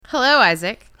Hello,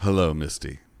 Isaac. Hello,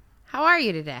 Misty. How are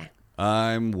you today?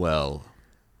 I'm well.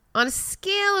 On a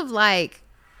scale of like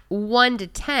 1 to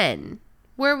 10,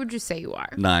 where would you say you are?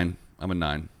 9. I'm a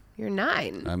 9. You're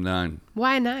 9. I'm 9.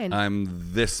 Why a 9? I'm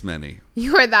this many.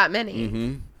 You are that many.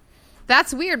 Mm-hmm.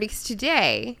 That's weird because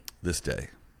today This day.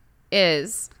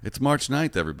 is... It's March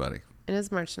 9th, everybody. It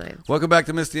is March 9th. Welcome back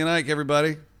to Misty and Ike,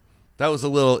 everybody. That was a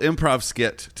little improv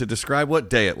skit to describe what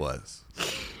day it was.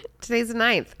 Today's the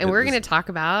 9th, and we're going to talk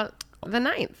about the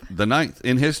 9th. The 9th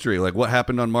in history, like what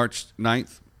happened on March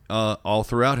 9th all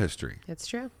throughout history. It's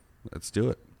true. Let's do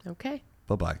it. Okay.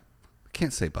 Bye-bye. I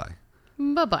can't say bye.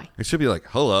 Bye-bye. It should be like,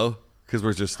 hello, because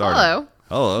we're just starting. Hello.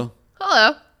 Hello.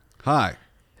 Hello. Hi.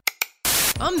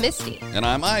 I'm Misty. And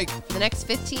I'm Ike. For the next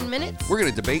 15 minutes, We're going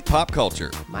to debate pop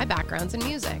culture. my background's in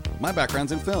music. My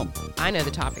background's in film, I know the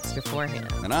topics beforehand.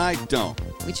 and I don't.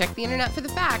 We check the internet for the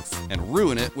facts, And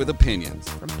ruin it with opinions.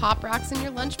 from pop rocks in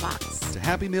your lunchbox. To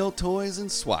Happy Meal toys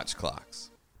and Swatch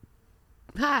clocks.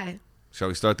 Hi. Shall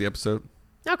we start the episode?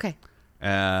 Okay.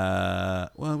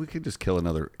 Well, we could just kill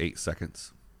another 8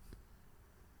 seconds.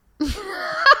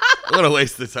 What a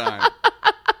waste of time.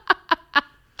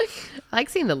 I like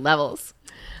seeing the levels.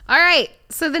 All right.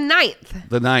 So the 9th.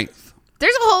 The 9th.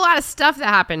 There's a whole lot of stuff that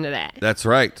happened today. That's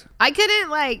right. I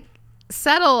couldn't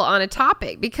settle on a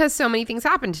topic because so many things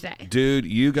happened today. Dude,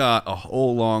 you got a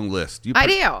whole long list. I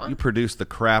do. You produced the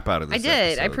crap out of this I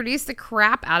did. I episode. produced the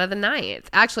crap out of the 9th.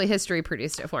 Actually, history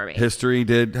produced it for me. History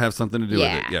did have something to do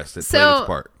with it. Yes, it played So- its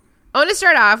part. I want to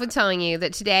start off with telling you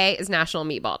that today is National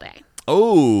Meatball Day.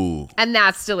 Oh, And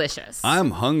that's delicious.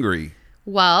 I'm hungry.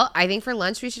 Well, I think for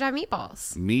lunch we should have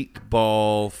meatballs.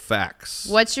 Meatball facts.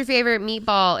 What's your favorite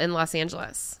meatball in Los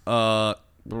Angeles?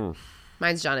 Little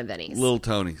Mine's John and Vinny's.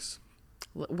 Tony's.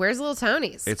 Where's Little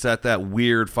Tony's? It's at that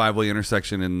weird 5-way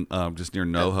intersection in just near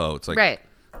NoHo. It's like right.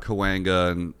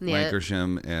 Cahuenga and Yeah.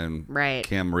 Lankershim and Right.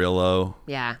 Camarillo.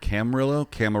 Yeah. Camarillo?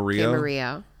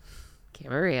 Camarillo?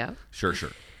 Camarillo. Sure.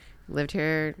 Lived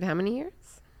here how many years?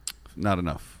 Not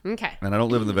enough. Okay. And I don't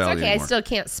live in the valley Okay, anymore. I still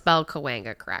can't spell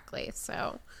Cahuenga correctly,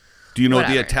 so. Do you know what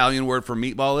the whatever. Italian word for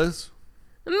meatball is?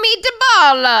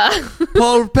 Meatball!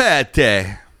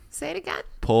 Polpette. Say it again.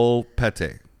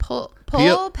 Polpette. Polpette.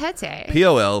 Polpette. Okay.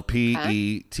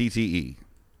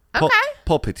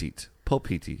 Polpetite.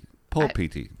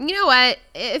 Polpiti. You know what?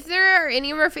 If there are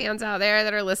any of our fans out there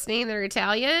that are listening that are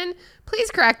Italian, please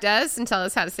correct us and tell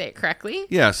us how to say it correctly.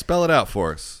 Yeah, spell it out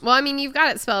for us. Well, I mean, you've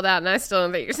got it spelled out, and I still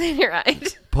don't think you're saying it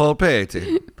right.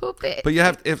 Polpette. Pulpit. But you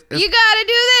have if You gotta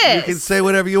do this. you can say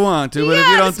whatever you want to, but if you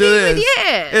gotta don't do speak with this, your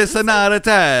hands. it's not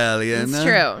Italian. It's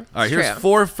true. All right, It's here's true.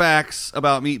 4 facts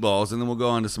about meatballs, and then we'll go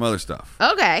on to some other stuff.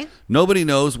 Okay. Nobody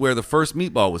knows where the first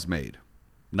meatball was made.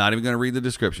 Not even going to read the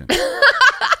description.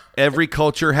 Every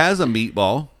culture has a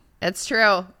meatball. It's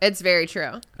true. It's very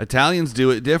true. Italians do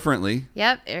it differently.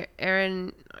 Yep.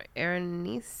 Aaron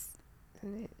niece.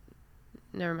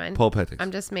 Never mind. Polpette.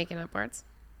 I'm just making up words.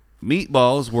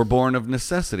 Meatballs were born of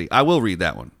necessity. I will read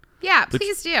that one. Yeah,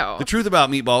 please do. The truth about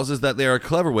meatballs is that they are a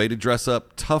clever way to dress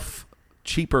up tough,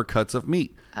 cheaper cuts of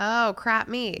meat. Oh, crap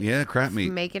meat. Yeah, crap meat.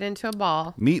 Make it into a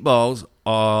ball. Meatballs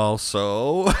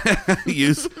also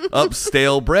use up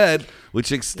stale bread,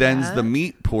 which extends Yeah. the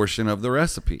meat portion of the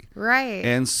recipe. Right.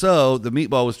 And so the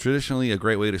meatball was traditionally a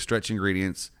great way to stretch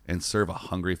ingredients and serve a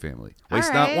hungry family. Waste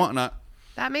All not, right. want not.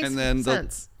 That makes and then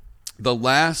sense. The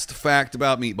last fact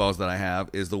about meatballs that I have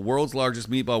is the world's largest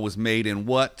meatball was made in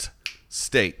what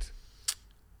state?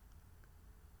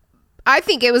 I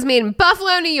think it was made in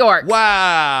Buffalo, New York.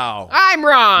 Wow. I'm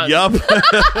wrong. Yup.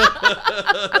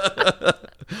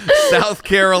 South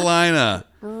Carolina.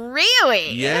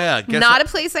 Really? Yeah, guess Not what?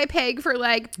 a place I peg for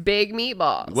big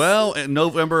meatballs. Well, in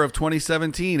November of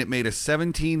 2017, it made a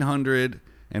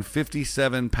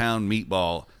 1,757-pound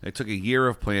meatball. It took a year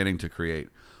of planning to create.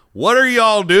 What are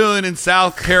y'all doing in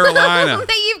South Carolina?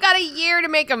 that you've got a year to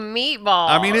make a meatball.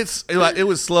 I mean, it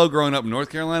was slow growing up in North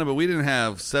Carolina, but we didn't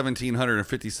have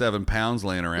 1,757 pounds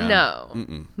laying around.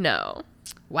 No.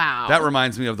 Wow. That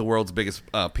reminds me of the world's biggest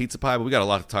pizza pie, but we got a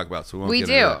lot to talk about, so we won't get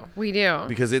into that. We do.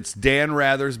 Because it's Dan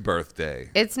Rather's birthday.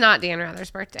 It's not Dan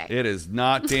Rather's birthday. It is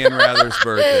not Dan Rather's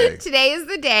birthday. Today is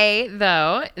the day,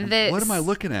 though, that What am I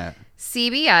looking at?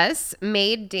 CBS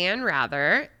made Dan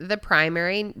Rather the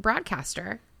primary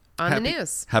broadcaster on the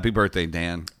news. Happy birthday,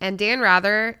 Dan. And Dan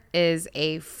Rather is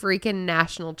a freaking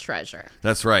national treasure.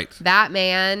 That's right. That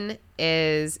man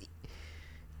is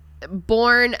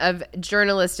born of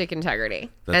journalistic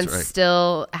integrity. That's and right.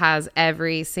 still has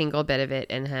every single bit of it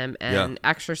in him and Yeah.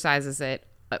 exercises it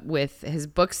with his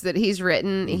books that he's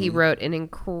written. Mm-hmm. He wrote an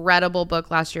incredible book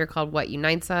last year called What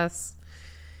Unites Us.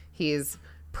 He's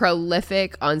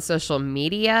prolific on social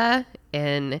media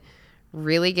and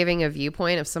really giving a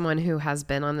viewpoint of someone who has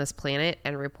been on this planet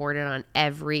and reported on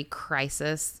every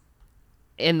crisis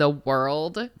in the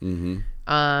world.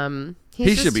 Mm-hmm.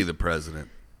 He should be the president.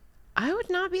 I would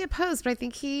not be opposed, but I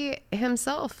think he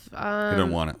himself... he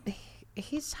don't want it.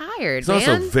 He's tired, He's man.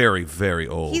 also very, very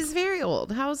old. He's very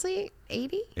old. How is he?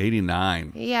 80?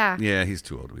 89. Yeah. Yeah, he's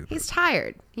too old to be He's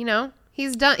tired, you know?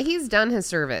 He's done his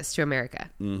service to America.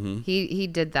 Mm-hmm. He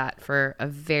did that for a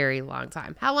very long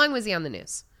time. How long was he on the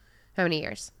news? How many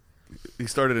years? He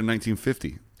started in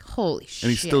 1950. Holy shit.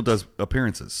 And he still does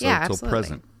appearances, so yeah, until absolutely.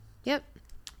 present. Yep.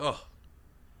 Oh.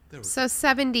 So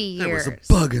 70 years. There was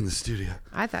a bug in the studio.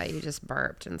 I thought you just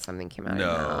burped and something came out of your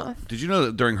mouth. Did you know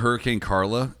that during Hurricane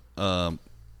Carla... I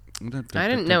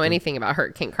didn't know anything about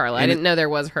Hurricane Carla. I didn't know there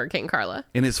was Hurricane Carla.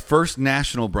 In his first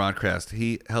national broadcast,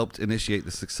 he helped initiate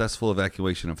the successful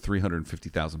evacuation of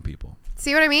 350,000 people.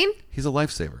 See what I mean? He's a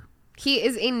lifesaver. He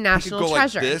is a He national could go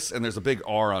treasure. like this, and there's a big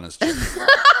R on his chest.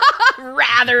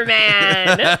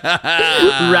 Ratherman.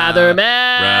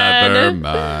 Ratherman.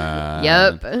 Ratherman.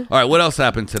 Yep. All right, what else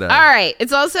happened today? All right.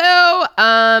 It's also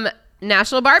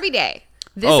National Barbie Day.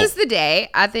 This is the day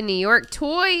at the New York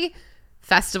Toy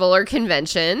Festival or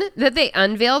convention that they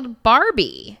unveiled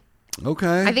Barbie.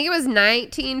 Okay. I think it was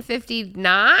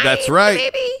 1959. That's right.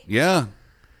 Maybe. Yeah.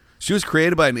 She was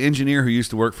created by an engineer who used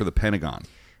to work for the Pentagon.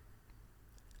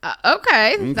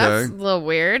 Okay. That's a little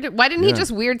weird. Why didn't he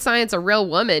just weird science a real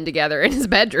woman together in his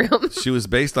bedroom? She was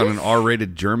based on an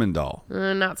R-rated German doll.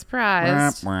 Not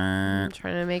surprised. I'm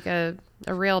trying to make a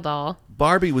real doll.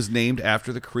 Barbie was named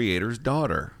after the creator's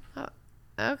daughter.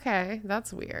 Okay.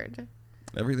 That's weird.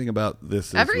 Everything about this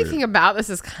is Everything weird. about this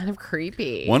is kind of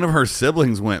creepy. One of her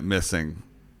siblings went missing.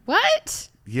 What?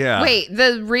 Yeah. Wait,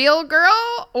 the real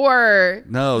girl or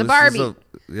No, the this Barbie? is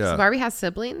So Barbie has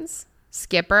siblings?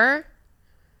 Skipper?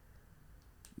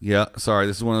 Yeah, sorry.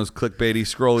 This is one of those clickbaity,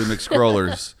 scrolly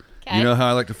McScrollers. Okay. You know how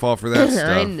I like to fall for that I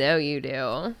stuff. know you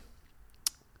do.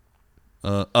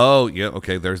 Yeah,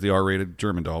 okay. There's the R-rated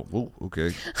German doll. Ooh,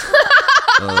 okay.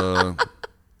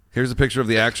 Here's a picture of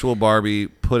the actual Barbie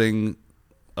putting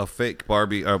a fake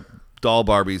Barbie, doll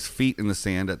Barbie's feet in the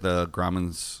sand at the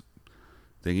Grauman's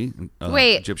thingy.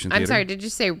 Wait, Egyptian I'm theater. sorry. Did you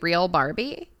say real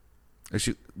Barbie?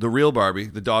 The real Barbie,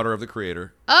 the daughter of the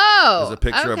creator. Oh, There's a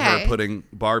picture okay. of her putting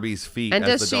Barbie's feet And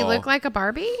as does the she doll. look like a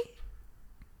Barbie?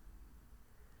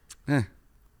 I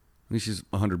mean, she's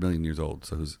 100 million years old,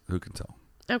 so who can tell?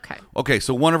 Okay. Okay,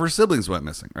 so one of her siblings went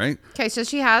missing, right? Okay, so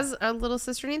she has a little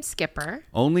sister named Skipper.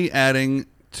 Only adding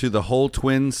to the whole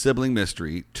twin sibling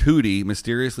mystery, Tootie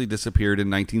mysteriously disappeared in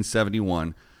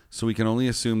 1971, so we can only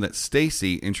assume that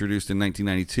Stacy, introduced in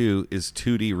 1992, is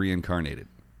Tootie reincarnated.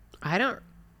 I don't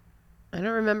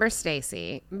remember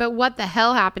Stacy, but what the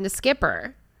hell happened to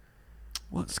Skipper?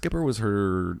 Well, Skipper was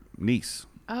her niece,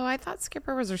 Oh, I thought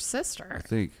Skipper was her sister. I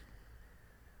think.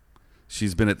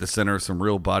 She's been at the center of some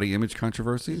real body image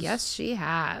controversies. Yes, she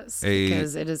has. A-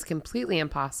 Because it is completely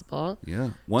impossible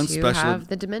Yeah. One to special. have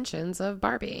the dimensions of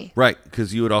Barbie. Right,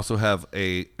 because you would also have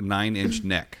a 9-inch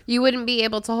neck. You wouldn't be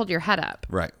able to hold your head up.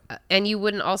 Right. And you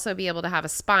wouldn't also be able to have a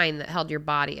spine that held your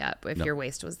body up if your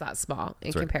waist was that small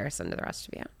in right. comparison to the rest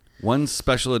of you. One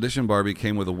special edition Barbie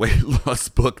came with a weight loss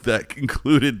book that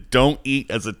concluded, "Don't eat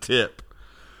as a tip."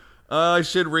 I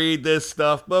should read this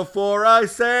stuff before I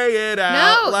say it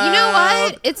out loud. You know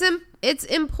what? It's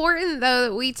important though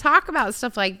that we talk about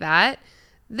stuff like that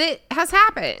has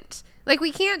happened. Like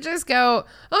we can't just go,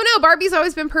 "Oh no, Barbie's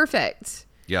always been perfect."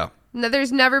 Yeah. No,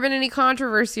 there's never been any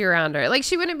controversy around her. Like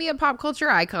she wouldn't be a pop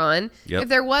culture icon if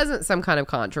there wasn't some kind of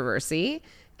controversy.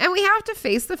 And we have to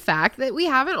face the fact that we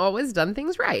haven't always done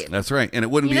things right. That's right. And it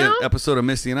wouldn't be an episode of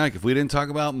Misty and Ike if we didn't talk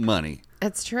about money.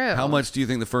 That's true. How much do you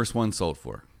think the first one sold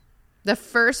for? The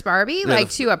first Barbie,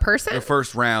 to a person? The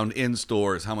first round in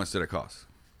stores, how much did it cost?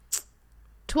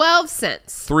 12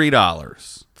 cents.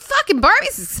 $3. Fucking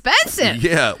Barbie's expensive.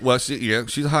 Yeah. Well,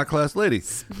 she's a high class lady.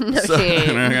 No, she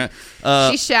ain't.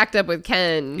 She shacked up with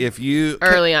Ken If you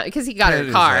early on because he got her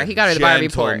a car. He got her the Barbie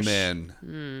Porsche.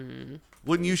 Gentleman.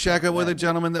 Wouldn't you shack up with a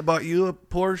gentleman that bought you a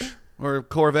Porsche or a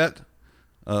Corvette?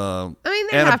 I mean,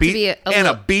 there'd have to be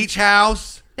a beach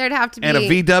house there'd have to be and a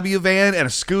VW van and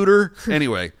a scooter.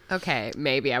 Anyway, okay,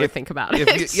 maybe I would think about it.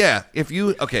 If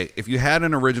you had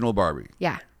an original Barbie,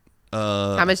 yeah.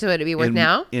 How much would it be worth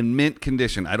now? In mint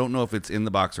condition. I don't know if it's in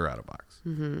the box or out of box.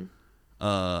 Mm-hmm.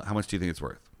 How much do you think it's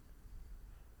worth?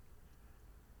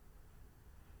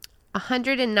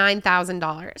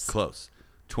 $109,000. Close.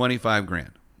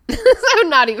 $25,000. So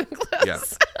not even close. Yeah.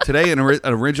 Today, an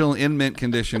original in mint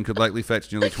condition could likely fetch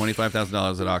nearly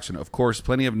 $25,000 at auction. Of course,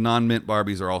 plenty of non-mint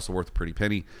Barbies are also worth a pretty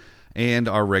penny. and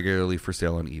are regularly for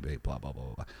sale on eBay. Blah, blah, blah,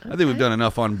 blah. I think we've done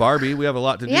enough on Barbie. We have a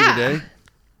lot to do today.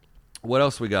 What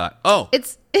else we got? Oh,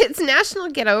 it's National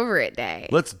Get Over It Day.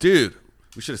 Dude,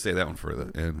 we should have saved that one for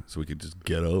the end so we could just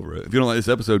get over it. If you don't like this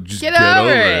episode, just get over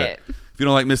over it. If you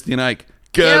don't like Misty and Ike,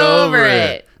 get over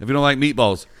it. If you don't like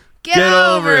meatballs, get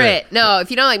over it. No,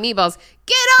 if you don't like meatballs,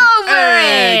 get over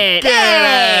it. Get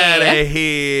out of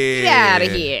here. Get out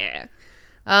of here.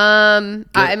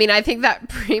 I mean, I think that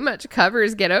pretty much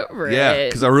covers Get Over It. Yeah,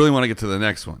 because I really want to get to the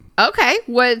next one. Okay,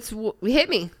 hit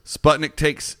me. Sputnik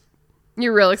takes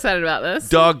You're real excited about this.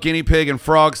 dog, guinea pig, and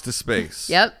frogs to space.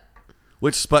 Yep.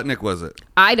 Which Sputnik was it?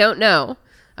 I don't know.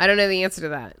 I don't know the answer to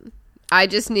that. I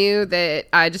just knew that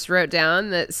I just wrote down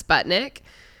that Sputnik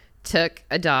took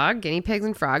a dog, guinea pigs,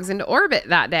 and frogs into orbit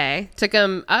that day. Took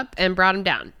them up and brought them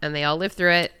down. And they all lived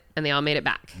through it, and they all made it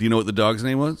back. Do you know what the dog's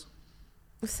name was?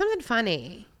 It was something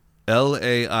funny.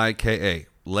 Laika.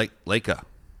 Laika?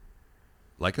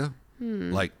 Laika.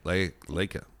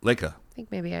 I think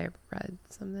maybe I read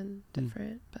something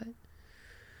different, but...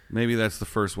 Maybe that's the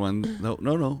first one.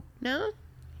 No. No?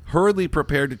 Hurriedly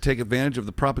prepared to take advantage of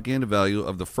the propaganda value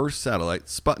of the first satellite,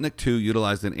 Sputnik 2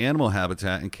 utilized an animal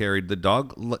habitat and carried the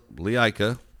dog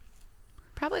Laika,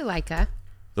 Probably Laika.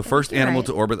 the first animal right.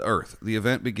 to orbit Earth. The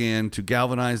event began to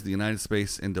galvanize the United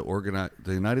States into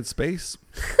the United Space?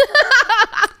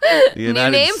 New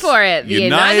name for it. The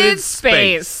United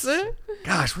Space.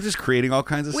 Gosh, we're just creating all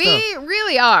kinds of We stuff.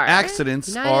 really are. Accidents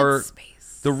United are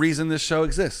Space. the reason this show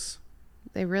exists.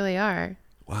 They really are.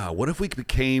 Wow, what if we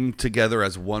came together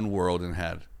as one world and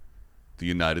had the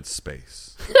United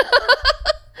Space?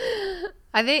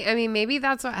 I mean, maybe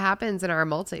that's what happens in our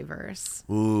multiverse.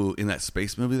 Ooh, in that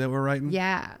space movie that we're writing?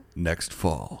 Yeah. Next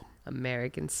fall.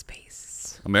 American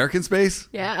space. American space?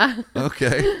 Yeah.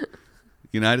 Okay.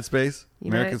 United space?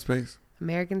 American space?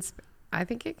 I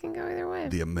think it can go either way.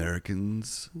 The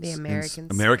Americans. The American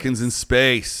Americans in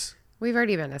space. We've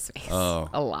already been to space. Oh,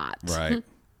 a lot. Right.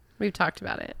 We've talked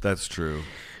about it. That's true.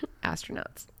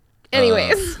 Astronauts.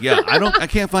 Anyways. I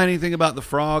can't find anything about the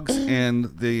frogs and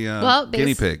the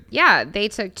guinea pig. Yeah, they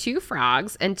took 2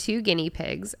 frogs and 2 guinea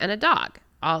pigs and a dog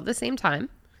all at the same time.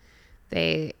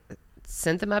 They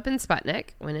sent them up in Sputnik,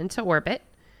 went into orbit,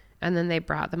 and then they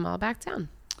brought them all back down.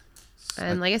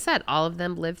 And like I said, all of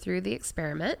them lived through the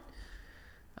experiment.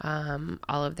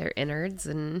 All of their innards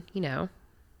and,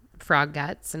 frog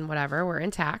guts and whatever were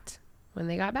intact when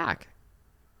they got back.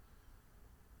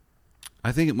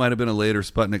 I think it might have been a later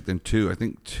Sputnik than 2. I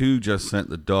think 2 just sent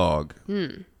the dog.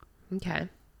 Okay.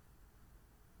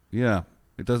 Yeah.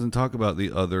 It doesn't talk about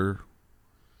the other.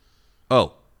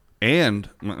 Oh, and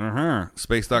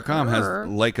space.com has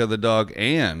Laika the dog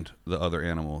and the other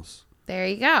animals. There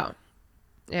you go.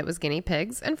 It was guinea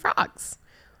pigs and frogs.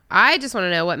 I just want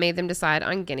to know what made them decide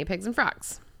on guinea pigs and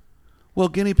frogs. Well,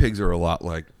 guinea pigs are a lot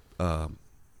like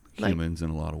humans in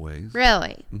a lot of ways.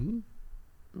 Really? Mm-hmm.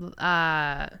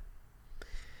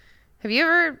 Have you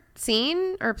ever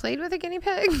seen or played with a guinea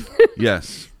pig?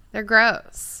 Yes. They're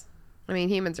gross. I mean,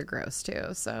 humans are gross too,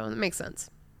 so it makes sense.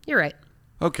 You're right.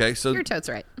 Okay, so You're totes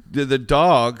right. the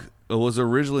dog was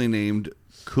originally named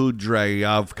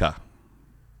Kudryavka.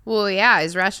 Well, yeah,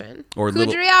 he's Russian. Or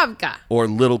Kudryavka. Or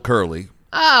Little Curly.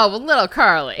 Oh, well, little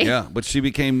Carly. Yeah, but she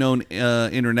became known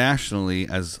internationally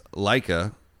as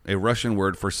Laika, a Russian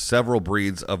word for several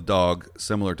breeds of dog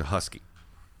similar to husky.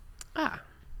 Ah.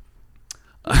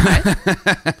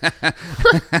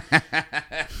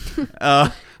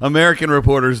 American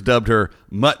reporters dubbed her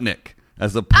Mutnik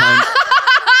as a pun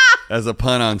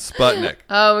on Sputnik.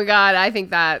 Oh my God, I think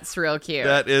that's real cute.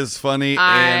 That is funny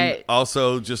and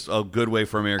also just a good way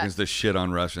for Americans to shit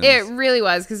on Russians. It really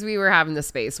was, because we were having the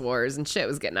space wars and shit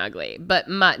was getting ugly. But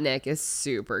Mutnik is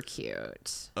super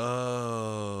cute.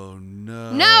 Oh,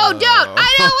 no. No, don't.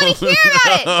 I don't want to hear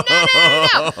about it.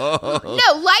 No.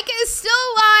 No, Laika is still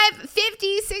alive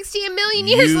 50, 60, a million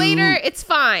years later. It's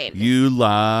fine. You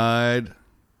lied.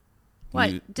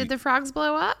 What? Did the frogs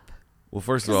blow up? Well,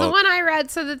 first of all, the one I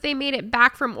read said that they made it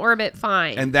back from orbit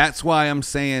fine. And that's why I'm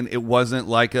saying it wasn't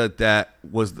Laika that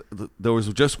was. There was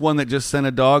just one that just sent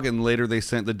a dog, and later they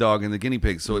sent the dog and the guinea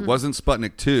pig. So it wasn't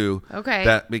Sputnik 2.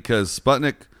 Okay. Because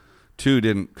Sputnik 2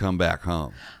 didn't come back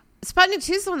home. Sputnik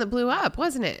 2 is the one that blew up,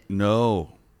 wasn't it?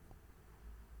 No.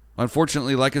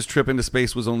 Unfortunately, Laika's trip into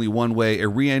space was only one way. A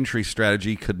re-entry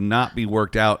strategy could not be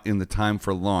worked out in the time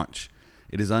for launch.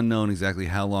 It is unknown exactly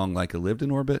how long Laika lived in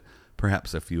orbit.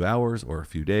 Perhaps a few hours or a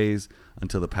few days,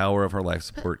 until the power of her life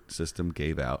support system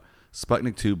gave out.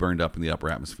 Sputnik 2 burned up in the upper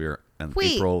atmosphere in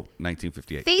April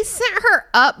 1958. They sent her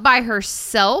up by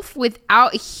herself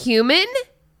without a human?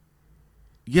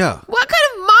 Yeah. What kind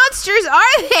of monsters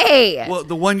are they? Well,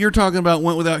 the one you're talking about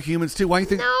went without humans too. Why do you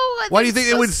think? No, Why do you think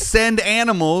they're it would supposed send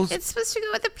animals? It's supposed to go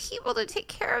with the people to take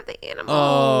care of the animals.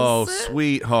 Oh,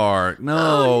 sweetheart,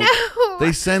 no. Oh, no.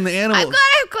 They send the animals. I've got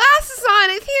to have glasses on.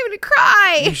 I think I'm going to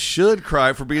cry. You should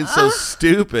cry for being so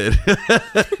stupid.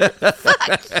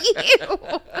 Fuck you.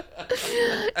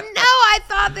 No, I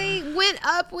thought they went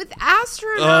up with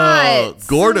astronauts.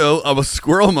 Gordo, of a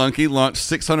squirrel monkey, launched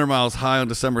 600 miles high on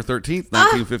December 13th,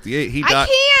 1958. He died. I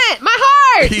can't. My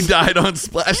heart. He died on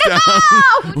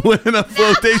splashdown when a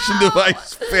flotation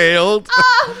device failed.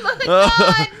 Oh my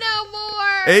God, no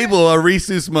more. Abel, a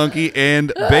rhesus monkey,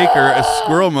 and Baker, a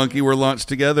squirrel monkey, were launched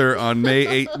together on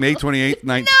May 28th,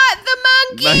 Not the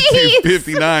monkeys.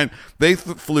 1959. They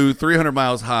flew 300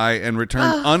 miles high and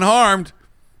returned unharmed.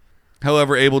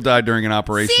 However, Abel died during an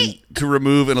operation to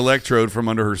remove an electrode from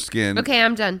under her skin. Okay,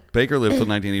 I'm done. Baker lived till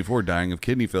 1984, dying of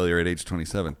kidney failure at age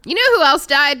 27. You know who else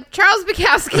died? Charles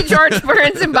Bukowski, George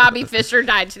Burns, and Bobby Fischer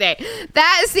died today.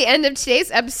 That is the end of today's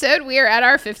episode. We are at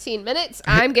our 15 minutes.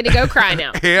 I'm going to go cry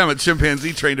now. Ham, a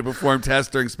chimpanzee trained to perform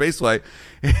tasks during spaceflight.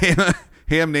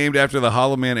 Ham, named after the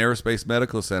Hollow Man Aerospace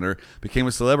Medical Center, became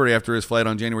a celebrity after his flight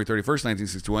on January 31st,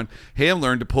 1961. Ham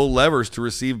learned to pull levers to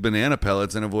receive banana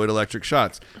pellets and avoid electric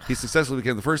shots. He successfully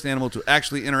became the first animal to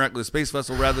actually interact with a space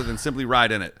vessel rather than simply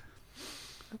ride in it.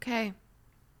 Okay.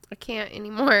 I can't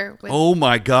anymore. Oh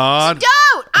my God.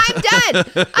 Don't! I'm done!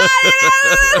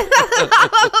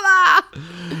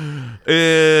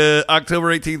 October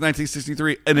 18th,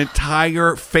 1963, an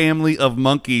entire family of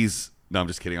monkeys. No, I'm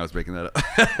just kidding. I was making that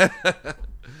up.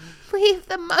 Leave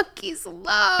the monkeys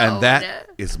alone. And that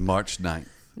is March 9th.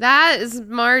 That is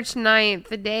March 9th,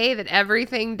 the day that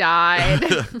everything died.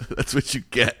 That's what you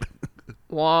get.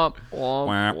 Womp,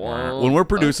 womp, womp. When we're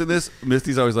producing this,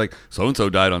 Misty's always like, so-and-so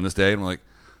died on this day. And I'm like,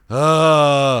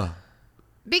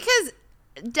 Because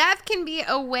death can be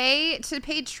a way to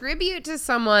pay tribute to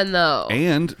someone, though.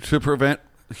 And to prevent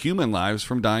human lives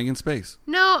from dying in space.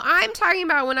 No, I'm talking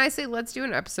about when I say, let's do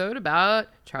an episode about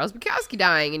Charles Bukowski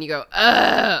dying, and you go,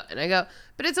 ugh. And I go,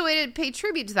 but it's a way to pay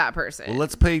tribute to that person. Well,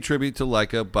 let's pay tribute to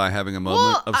Leica by having a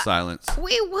moment of silence.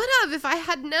 We would have if I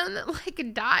had known that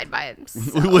Leica died by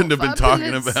himself. We wouldn't have been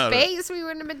talking about space. We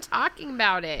wouldn't have been talking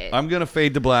about it. I'm going to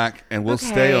fade to black, and we'll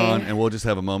stay on, and we'll just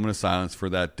have a moment of silence for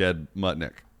that dead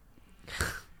Mutnick.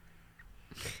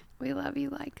 We love you,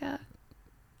 Leica.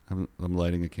 I'm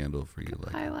lighting a candle for you,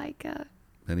 Leica. Hi, Leica.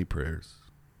 Many prayers.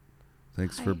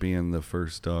 Thanks for being the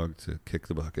first dog to kick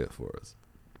the bucket for us.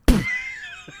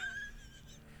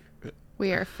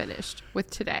 We are finished with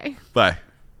today. Bye.